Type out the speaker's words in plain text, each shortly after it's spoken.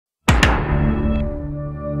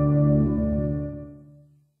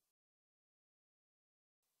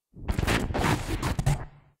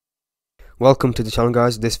Welcome to the channel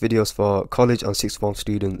guys. This video is for college and sixth form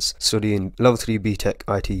students studying level 3 BTEC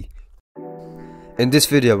IT. In this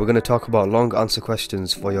video we're going to talk about long answer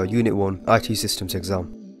questions for your Unit 1 IT Systems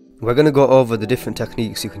exam. We're going to go over the different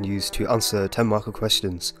techniques you can use to answer 10 marker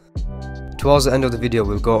questions. Towards the end of the video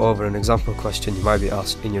we'll go over an example question you might be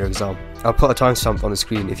asked in your exam. I'll put a timestamp on the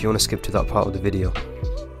screen if you want to skip to that part of the video.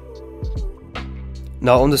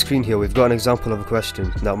 Now on the screen here we've got an example of a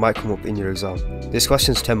question that might come up in your exam. This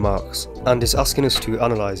question is 10 marks and it's asking us to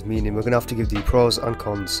analyse, meaning we're going to have to give the pros and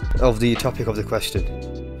cons of the topic of the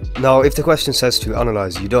question. Now if the question says to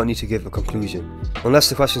analyse, you don't need to give a conclusion. Unless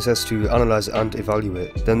the question says to analyse and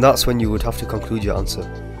evaluate, then that's when you would have to conclude your answer.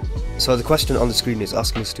 So the question on the screen is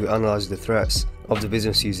asking us to analyse the threats of the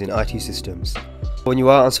business using IT systems. When you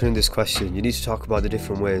are answering this question, you need to talk about the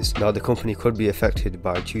different ways now the company could be affected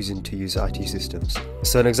by choosing to use IT systems.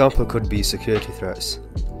 So an example could be security threats.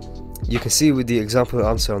 You can see with the example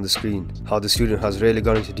answer on the screen how the student has really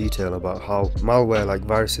gone into detail about how malware like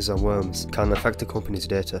viruses and worms can affect the company's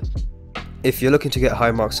data. If you're looking to get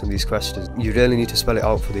high marks on these questions, you really need to spell it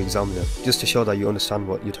out for the examiner, just to show that you understand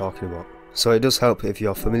what you're talking about. So it does help if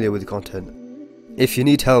you're familiar with the content. If you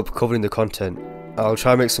need help covering the content, I'll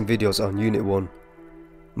try and make some videos on Unit 1.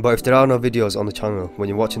 But if there are no videos on the channel when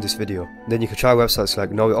you're watching this video, then you can try websites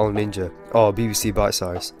like Know It All Ninja or BBC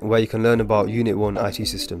Bitesize, where you can learn about Unit 1 IT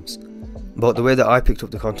systems. But the way that I picked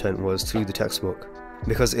up the content was through the textbook,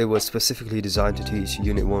 because it was specifically designed to teach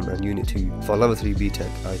Unit 1 and Unit 2 for Level 3 BTEC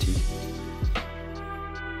IT.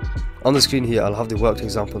 On the screen here I'll have the worked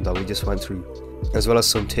example that we just went through, as well as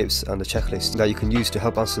some tips and a checklist that you can use to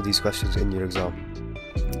help answer these questions in your exam.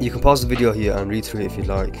 You can pause the video here and read through it if you'd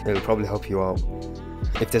like, it'll probably help you out.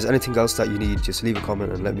 If there's anything else that you need, just leave a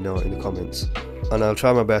comment and let me know in the comments, and I'll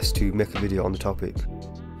try my best to make a video on the topic.